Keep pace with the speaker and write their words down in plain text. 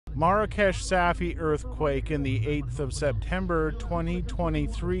Marrakesh-Safi earthquake in the 8th of September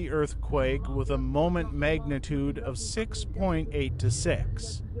 2023 earthquake with a moment magnitude of 6.8 to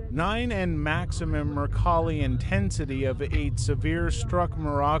 6.9 and maximum Mercalli intensity of 8 severe struck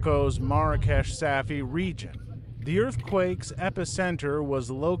Morocco's Marrakech-Safi region. The earthquake's epicenter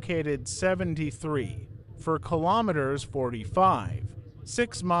was located 73 kilometers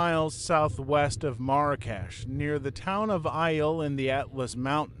 6 miles southwest of Marrakech, near the town of Aïl in the Atlas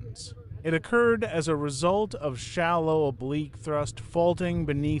Mountains. It occurred as a result of shallow oblique thrust faulting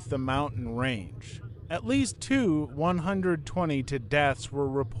beneath the mountain range. At least 122 deaths were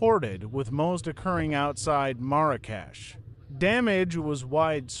reported, with most occurring outside Marrakech. Damage was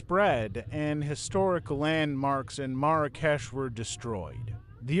widespread, and historic landmarks in Marrakech were destroyed.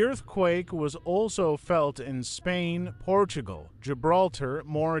 The earthquake was also felt in Spain, Portugal, Gibraltar,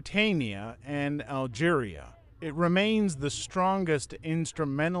 Mauritania, and Algeria. It remains the strongest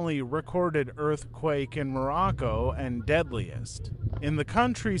instrumentally recorded earthquake in Morocco and deadliest in the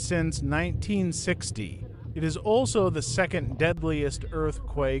country since 1960. It is also the second deadliest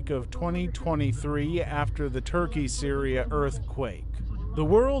earthquake of 2023 after the Turkey-Syria earthquake. The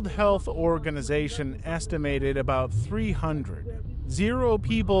World Health Organization estimated about 300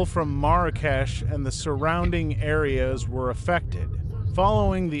 people from Marrakech and the surrounding areas were affected.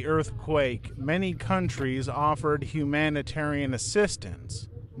 Following the earthquake, many countries offered humanitarian assistance.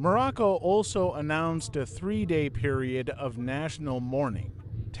 Morocco also announced a 3-day period of national mourning.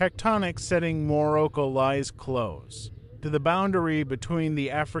 Tectonic setting Morocco lies close to the boundary between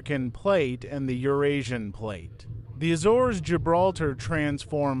the African Plate and the Eurasian Plate. The Azores Gibraltar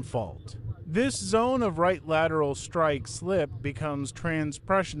Transform Fault. This zone of right-lateral strike-slip becomes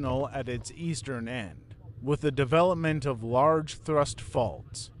transpressional at its eastern end, with the development of large thrust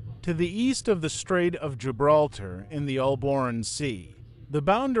faults. To the east of the Strait of Gibraltar in the Alboran Sea, the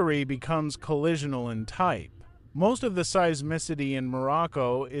boundary becomes collisional in type. Most of the seismicity in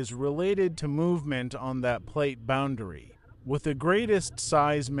Morocco is related to movement on that plate boundary, with the greatest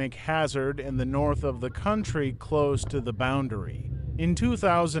seismic hazard in the north of the country close to the boundary. In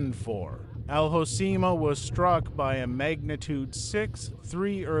 2004, Al-Hoceima was struck by a magnitude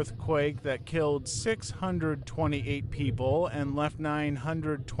 6.3 earthquake that killed 628 people and left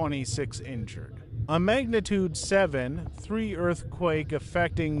 926 injured. A magnitude 7.3 earthquake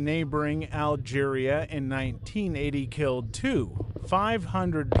affecting neighboring Algeria in 1980 killed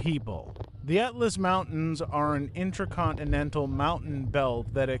 500 people. The Atlas Mountains are an intercontinental mountain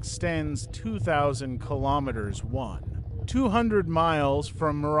belt that extends 2,000 kilometers 200 miles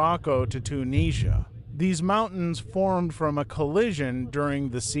from Morocco to Tunisia. These mountains formed from a collision during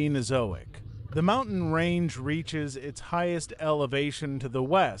the Cenozoic. The mountain range reaches its highest elevation to the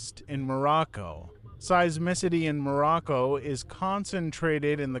west, in Morocco. Seismicity in Morocco is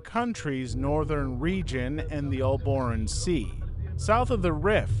concentrated in the country's northern region and the Alboran Sea. South of the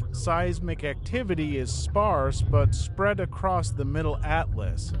Rif, seismic activity is sparse but spread across the Middle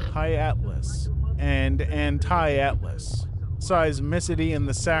Atlas, High Atlas, and Anti-Atlas. Seismicity in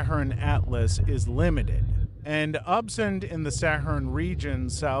the Saharan Atlas is limited, and absent in the Saharan region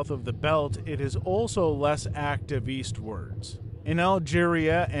south of the belt, it is also less active eastwards. In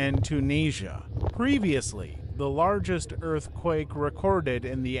Algeria and Tunisia, previously, the largest earthquake recorded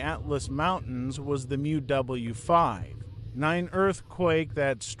in the Atlas Mountains was the MW5.9 earthquake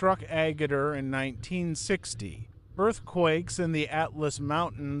that struck Agadir in 1960. Earthquakes in the Atlas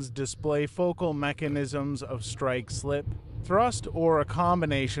Mountains display focal mechanisms of strike-slip, thrust, or a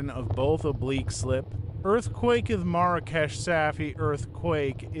combination of both oblique slip. Earthquake of Marrakech-Safi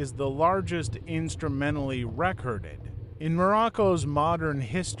earthquake is the largest instrumentally recorded in Morocco's modern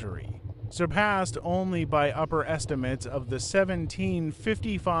history, surpassed only by upper estimates of the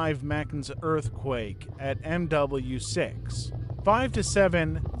 1755 Meknes earthquake at MW6. 5 to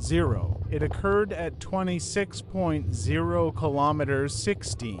 7.0. It occurred at 26.0 kilometers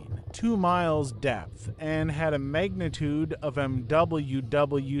 2 miles depth and had a magnitude of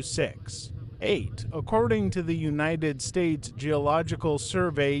MWW6.8, according to the United States Geological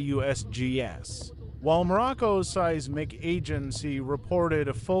Survey USGS. While Morocco's seismic agency reported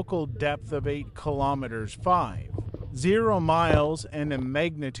a focal depth of 8 kilometers 0 miles and a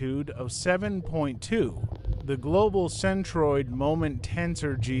magnitude of 7.2, the Global Centroid Moment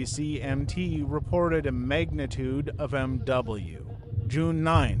Tensor GCMT reported a magnitude of MW. June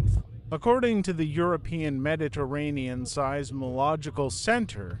 9th. According to the European Mediterranean Seismological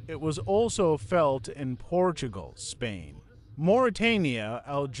Center, it was also felt in Portugal, Spain, Mauritania,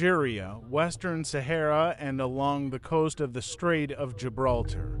 Algeria, Western Sahara, and along the coast of the Strait of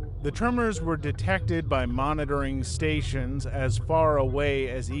Gibraltar. The tremors were detected by monitoring stations as far away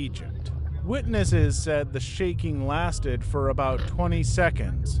as Egypt. Witnesses said the shaking lasted for about 20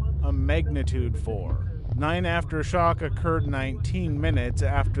 seconds, a magnitude 4. 9 aftershock occurred 19 minutes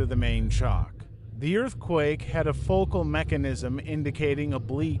after the main shock. The earthquake had a focal mechanism indicating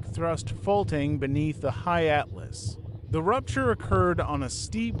oblique thrust faulting beneath the high atlas. The rupture occurred on a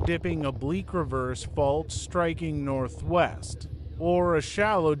steep dipping oblique reverse fault striking northwest, or a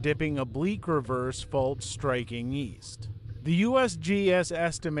shallow dipping oblique reverse fault striking east. The USGS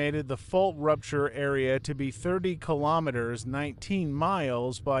estimated the fault rupture area to be 30 kilometers 19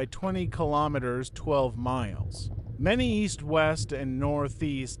 miles by 20 kilometers 12 miles. Many east-west and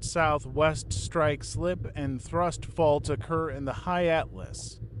northeast-southwest strike slip and thrust faults occur in the high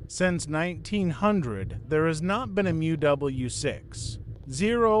atlas. Since 1900, there has not been a MUW6,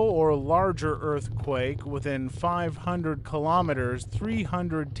 0 or larger earthquake within 500 kilometers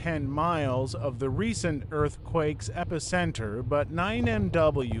 310 miles of the recent earthquake's epicenter, but 9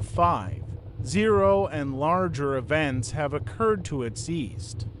 MW5, 0 and larger events have occurred to its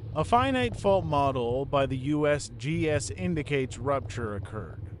east. A finite fault model by the USGS indicates rupture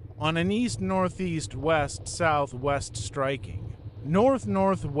occurred on an east-northeast-west-southwest striking,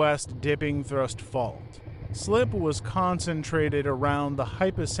 north-northwest dipping thrust fault. Slip was concentrated around the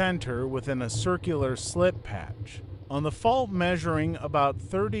hypocenter within a circular slip patch. On the fault measuring about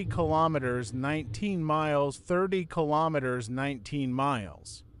 30 kilometers 19 miles 30 kilometers 19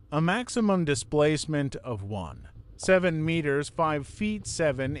 miles. A maximum displacement of 7 meters 5 feet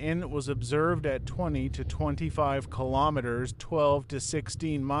 7 in was observed at 20 to 25 kilometers 12 to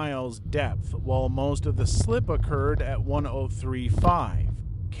 16 miles depth, while most of the slip occurred at 1035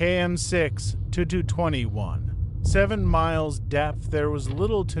 km6 to 221. 7 miles depth, there was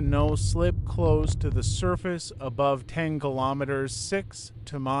little to no slip close to the surface above 10 kilometers 6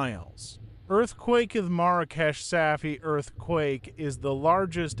 to miles. Earthquake of Marrakesh-Safi earthquake is the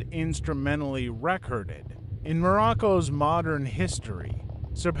largest instrumentally recorded in Morocco's modern history,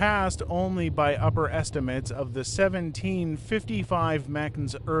 surpassed only by upper estimates of the 1755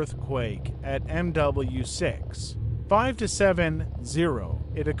 Meknes earthquake at MW6. 5 to 7, 0.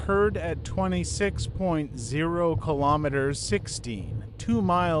 It occurred at 26.0 kilometers 2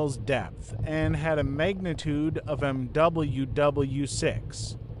 miles depth and had a magnitude of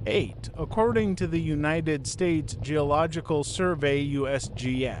MWW6. 8, according to the United States Geological Survey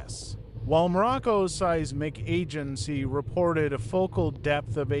USGS. While Morocco's seismic agency reported a focal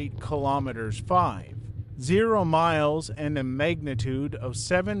depth of 8 kilometers 0 miles and a magnitude of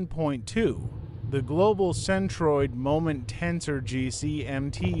 7.2, the Global Centroid Moment Tensor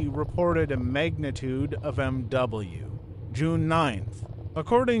GCMT reported a magnitude of MW. June 9th.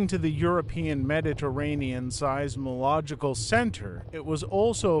 According to the European Mediterranean Seismological Center, it was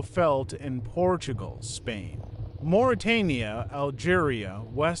also felt in Portugal, Spain, Mauritania, Algeria,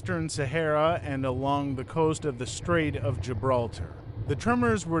 Western Sahara, and along the coast of the Strait of Gibraltar. The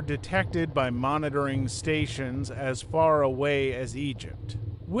tremors were detected by monitoring stations as far away as Egypt.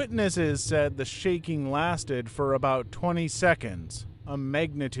 Witnesses said the shaking lasted for about 20 seconds, a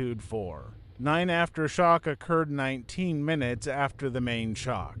magnitude 4. 9 aftershock occurred 19 minutes after the main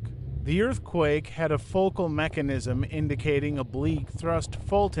shock. The earthquake had a focal mechanism indicating oblique thrust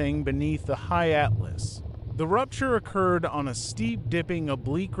faulting beneath the high atlas. The rupture occurred on a steep dipping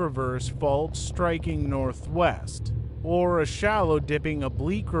oblique reverse fault striking northwest, or a shallow dipping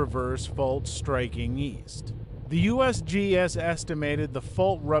oblique reverse fault striking east. The USGS estimated the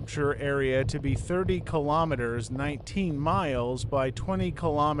fault rupture area to be 30 kilometers 19 miles by 20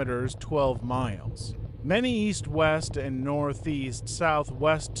 kilometers 12 miles. Many east-west and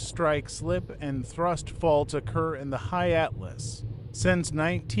northeast-southwest strike slip and thrust faults occur in the high atlas. Since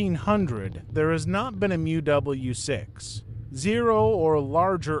 1900, there has not been a MUW6, 0 or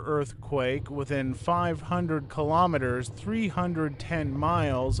larger earthquake within 500 kilometers 310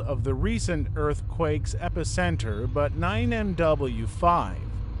 miles of the recent earthquake's epicenter, but 9 MW5,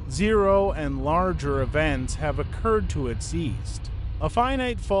 0 and larger events have occurred to its east. A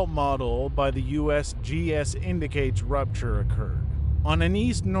finite fault model by the USGS indicates rupture occurred on an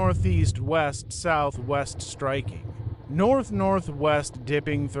east-northeast-west-southwest striking, north-northwest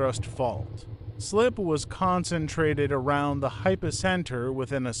dipping thrust fault. Slip was concentrated around the hypocenter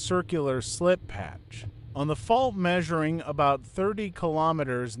within a circular slip patch. On the fault measuring about 30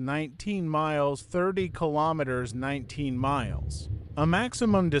 kilometers 19 miles 30 kilometers 19 miles. A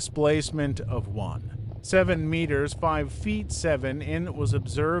maximum displacement of 7 meters 5 feet 7 in was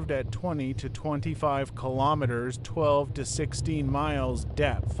observed at 20 to 25 kilometers 12 to 16 miles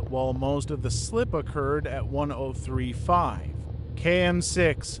depth, while most of the slip occurred at 1035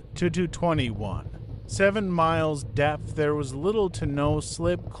 km6 to 221. 7 miles depth, there was little to no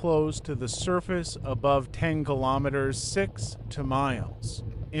slip close to the surface above 10 kilometers 6 to miles.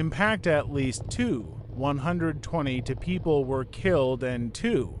 Impact at least 122 people were killed and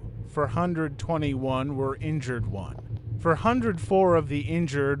 421 were injured. 404 of the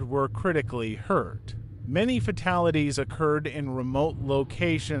injured were critically hurt. Many fatalities occurred in remote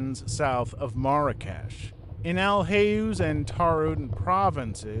locations south of Marrakesh. In El Haouz and Taroudant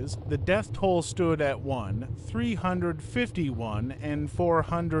provinces, the death toll stood at 351 and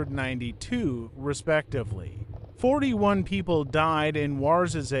 492, respectively. 41 people died in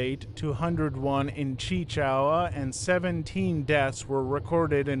Ouarzazate, 201 in Chichaoua, and 17 deaths were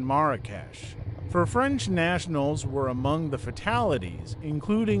recorded in Marrakech. For French nationals were among the fatalities,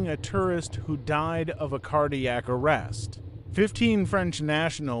 including a tourist who died of a cardiac arrest. 15 French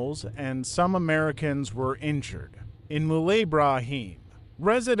nationals and some Americans were injured. In Moulay Ibrahim,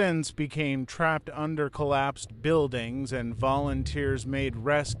 residents became trapped under collapsed buildings and volunteers made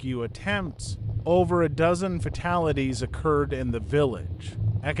rescue attempts. Over a dozen fatalities occurred in the village.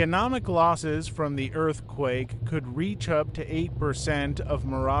 Economic losses from the earthquake could reach up to 8% of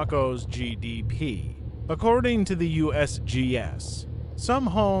Morocco's GDP, according to the USGS. Some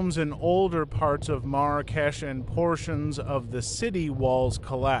homes in older parts of Marrakech and portions of the city walls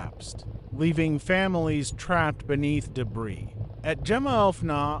collapsed, leaving families trapped beneath debris. At Jema El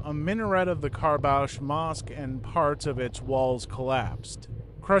Fna, a minaret of the Karbouch Mosque and parts of its walls collapsed,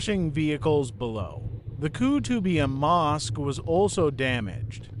 crushing vehicles below. The Koutoubia Mosque was also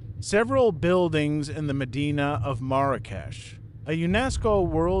damaged. Several buildings in the Medina of Marrakech, a UNESCO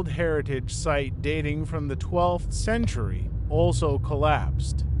World Heritage Site dating from the 12th century, also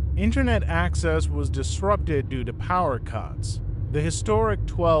collapsed. Internet access was disrupted due to power cuts. The historic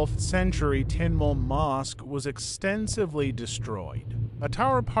 12th century Tinmul Mosque was extensively destroyed. A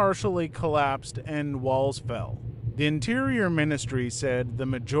tower partially collapsed and walls fell. The Interior Ministry said the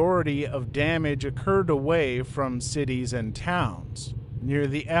majority of damage occurred away from cities and towns, near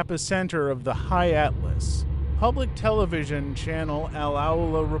the epicenter of the High Atlas. Public television channel Al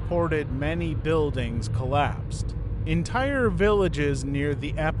Aula reported many buildings collapsed. Entire villages near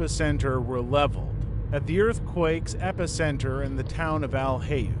the epicenter were leveled. At the earthquake's epicenter in the town of Al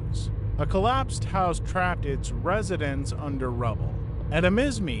Haouz, a collapsed house trapped its residents under rubble. At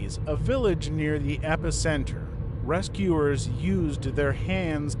Amizmiz, a village near the epicenter, rescuers used their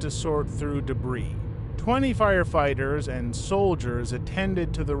hands to sort through debris. 20 firefighters and soldiers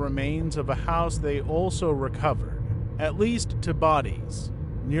attended to the remains of a house they also recovered, at least 2 bodies.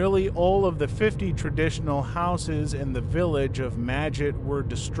 Nearly all of the 50 traditional houses in the village of Majid were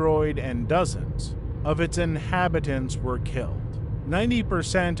destroyed and dozens of its inhabitants were killed.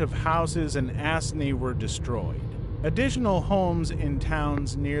 90% of houses in Asni were destroyed. Additional homes in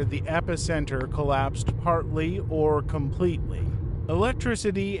towns near the epicenter collapsed partly or completely.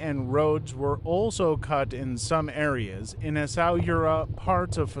 Electricity and roads were also cut in some areas. In Essaouira,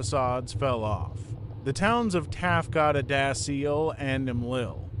 parts of facades fell off. The towns of Tafghat-Adasil and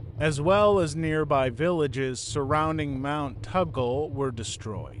Imlil, as well as nearby villages surrounding Mount Tubgal, were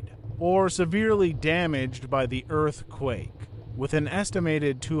destroyed or severely damaged by the earthquake, with an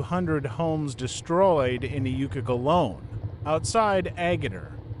estimated 200 homes destroyed in Uyuk alone. Outside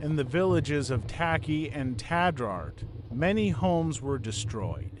Agadir, in the villages of Taki and Tadrart, many homes were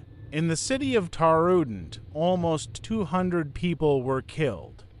destroyed. In the city of Taroudant, almost 200 people were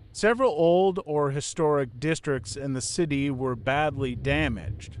killed. Several old or historic districts in the city were badly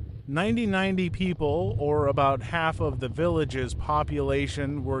damaged. 90 people, or about half of the village's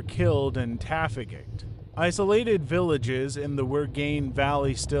population, were killed in Tafigit. Isolated villages in the Wirgain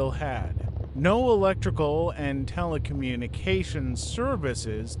Valley still had no electrical and telecommunications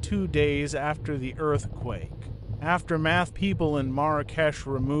services 2 days after the earthquake. Aftermath people in Marrakech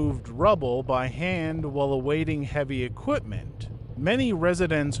removed rubble by hand while awaiting heavy equipment. Many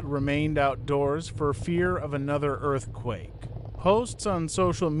residents remained outdoors for fear of another earthquake. Posts on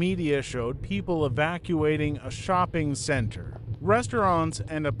social media showed people evacuating a shopping center, restaurants,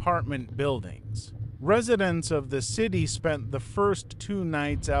 and apartment buildings. Residents of the city spent the first 2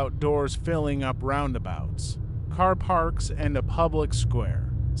 nights outdoors filling up roundabouts, car parks, and a public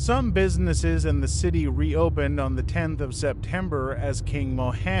square. Some businesses in the city reopened on the 10th of September as King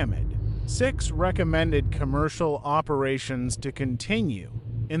Mohammed. 6 recommended commercial operations to continue.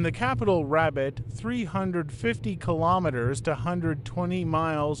 In the capital Rabat, 350 kilometers to 120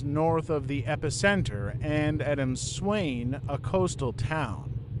 miles north of the epicenter, and at Mswain, a coastal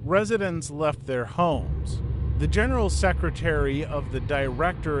town, residents left their homes. The General Secretary of the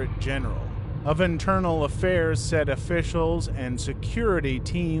Directorate General of Internal Affairs said officials and security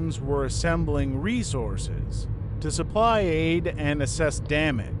teams were assembling resources to supply aid and assess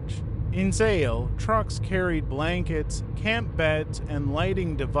damage. In Sale, trucks carried blankets, camp beds, and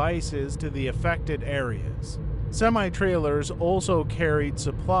lighting devices to the affected areas. Semi-trailers also carried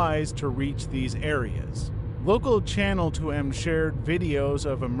supplies to reach these areas. Local Channel 2M shared videos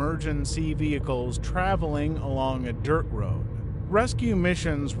of emergency vehicles traveling along a dirt road. Rescue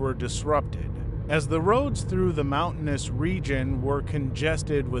missions were disrupted, as the roads through the mountainous region were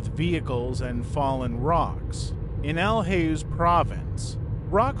congested with vehicles and fallen rocks. In El Haouz province,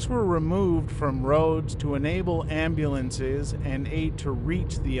 rocks were removed from roads to enable ambulances and aid to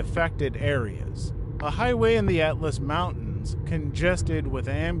reach the affected areas. A highway in the Atlas Mountains, congested with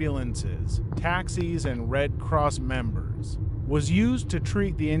ambulances, taxis, and Red Cross members, was used to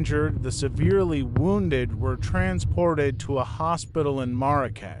treat the injured. The severely wounded were transported to a hospital in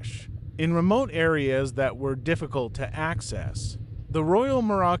Marrakech. In remote areas that were difficult to access, the Royal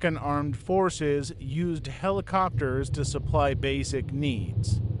Moroccan Armed Forces used helicopters to supply basic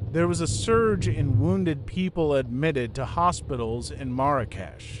needs. There was a surge in wounded people admitted to hospitals in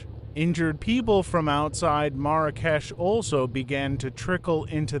Marrakech. Injured people from outside Marrakech also began to trickle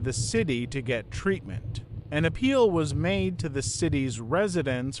into the city to get treatment. An appeal was made to the city's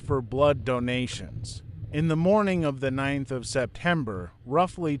residents for blood donations. In the morning of the 9th of September,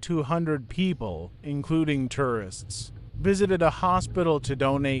 roughly 200 people, including tourists, visited a hospital to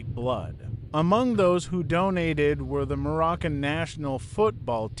donate blood. Among those who donated were the Moroccan national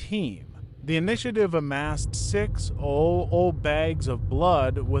football team. The initiative amassed 6,000 bags of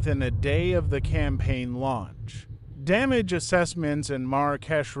blood within a day of the campaign launch. Damage assessments in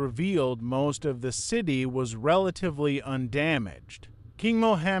Marrakech revealed most of the city was relatively undamaged. King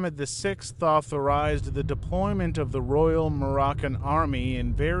Mohammed VI authorized the deployment of the Royal Moroccan Army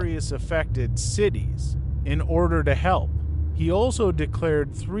in various affected cities in order to help. He also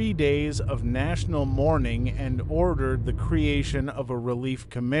declared 3 days of national mourning and ordered the creation of a relief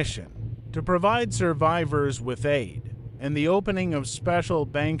commission to provide survivors with aid, and the opening of special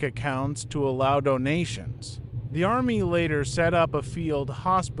bank accounts to allow donations. The army later set up a field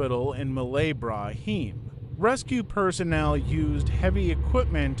hospital in Malay Brahim. Rescue personnel used heavy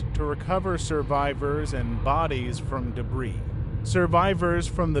equipment to recover survivors and bodies from debris. Survivors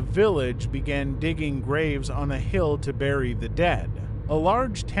from the village began digging graves on a hill to bury the dead. A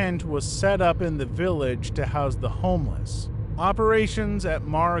large tent was set up in the village to house the homeless. Operations at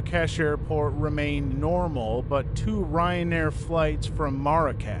Marrakech Airport remained normal, but 2 Ryanair flights from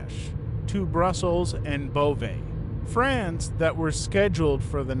Marrakech to Brussels and Beauvais, France, that were scheduled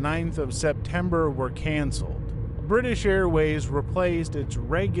for the 9th of September were cancelled. British Airways replaced its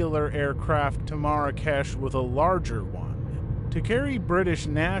regular aircraft to Marrakech with a larger one to carry British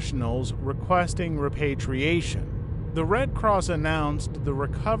nationals requesting repatriation. The Red Cross announced the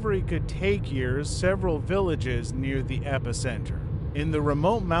recovery could take years. Several villages near the epicenter in the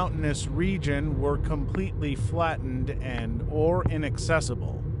remote mountainous region were completely flattened and/or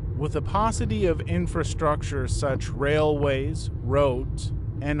inaccessible, with a paucity of infrastructure such railways, roads,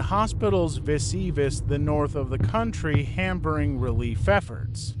 and hospitals vis-a-vis the north of the country hampering relief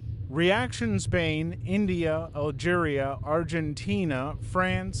efforts. Reaction: Spain, India, Algeria, Argentina,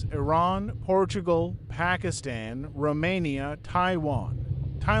 France, Iran, Portugal, Pakistan, Romania, Taiwan,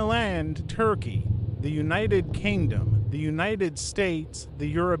 Thailand, Turkey, the United Kingdom, the United States, the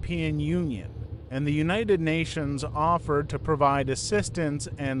European Union, and the United Nations offered to provide assistance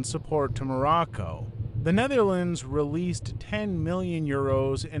and support to Morocco. The Netherlands released €10 million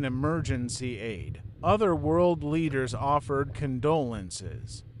in emergency aid. Other world leaders offered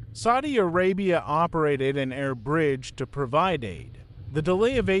condolences. Saudi Arabia operated an air bridge to provide aid. The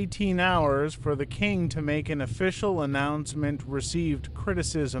delay of 18 hours for the king to make an official announcement received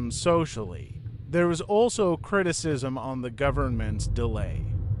criticism socially. There was also criticism on the government's delay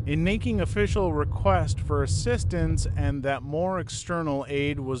in making official request for assistance and that more external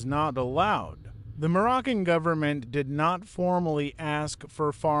aid was not allowed. The Moroccan government did not formally ask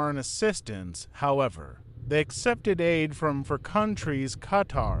for foreign assistance, however. They accepted aid from countries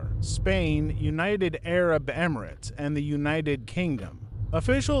Qatar, Spain, United Arab Emirates, and the United Kingdom.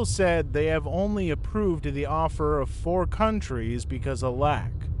 Officials said they have only approved the offer of 4 countries because a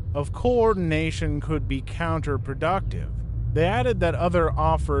lack of coordination could be counterproductive. They added that other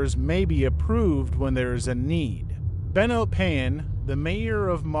offers may be approved when there is a need. Benoît Payen, the mayor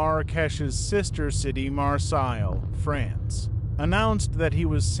of Marrakech's sister city Marseille, France, announced that he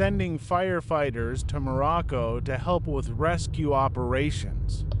was sending firefighters to Morocco to help with rescue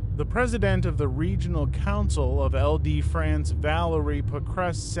operations. The The president of the Regional Council of LD France, Valérie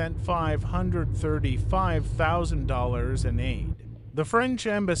Pécresse, sent $535,000 in aid. The French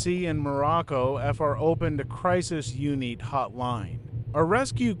embassy in Morocco FR opened a crisis unit hotline. A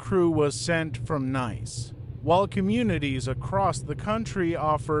rescue crew was sent from Nice, while communities across the country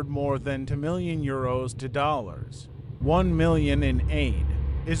offered more than €2 million to dollars, $1 million in aid.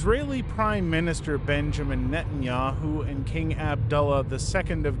 Israeli Prime Minister Benjamin Netanyahu and King Abdullah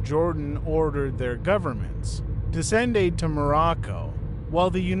II of Jordan ordered their governments to send aid to Morocco,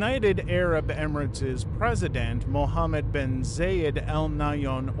 while the United Arab Emirates' President Mohammed bin Zayed Al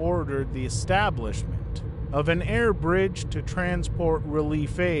Nahyan ordered the establishment of an air bridge to transport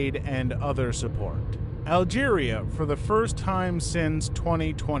relief aid and other support. Algeria, for the first time since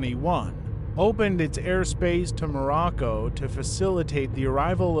 2021, opened its airspace to Morocco to facilitate the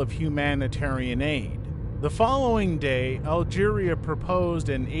arrival of humanitarian aid. The following day, Algeria proposed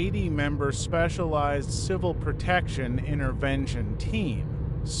an 80-member specialized civil protection intervention team.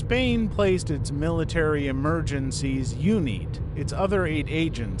 Spain placed its military emergencies unit, its other 8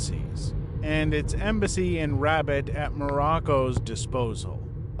 agencies, and its embassy in Rabat at Morocco's disposal.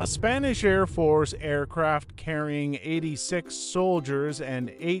 A Spanish Air Force aircraft carrying 86 soldiers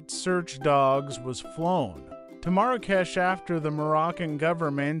and 8 search dogs was flown to Marrakesh after the Moroccan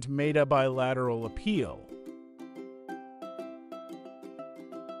government made a bilateral appeal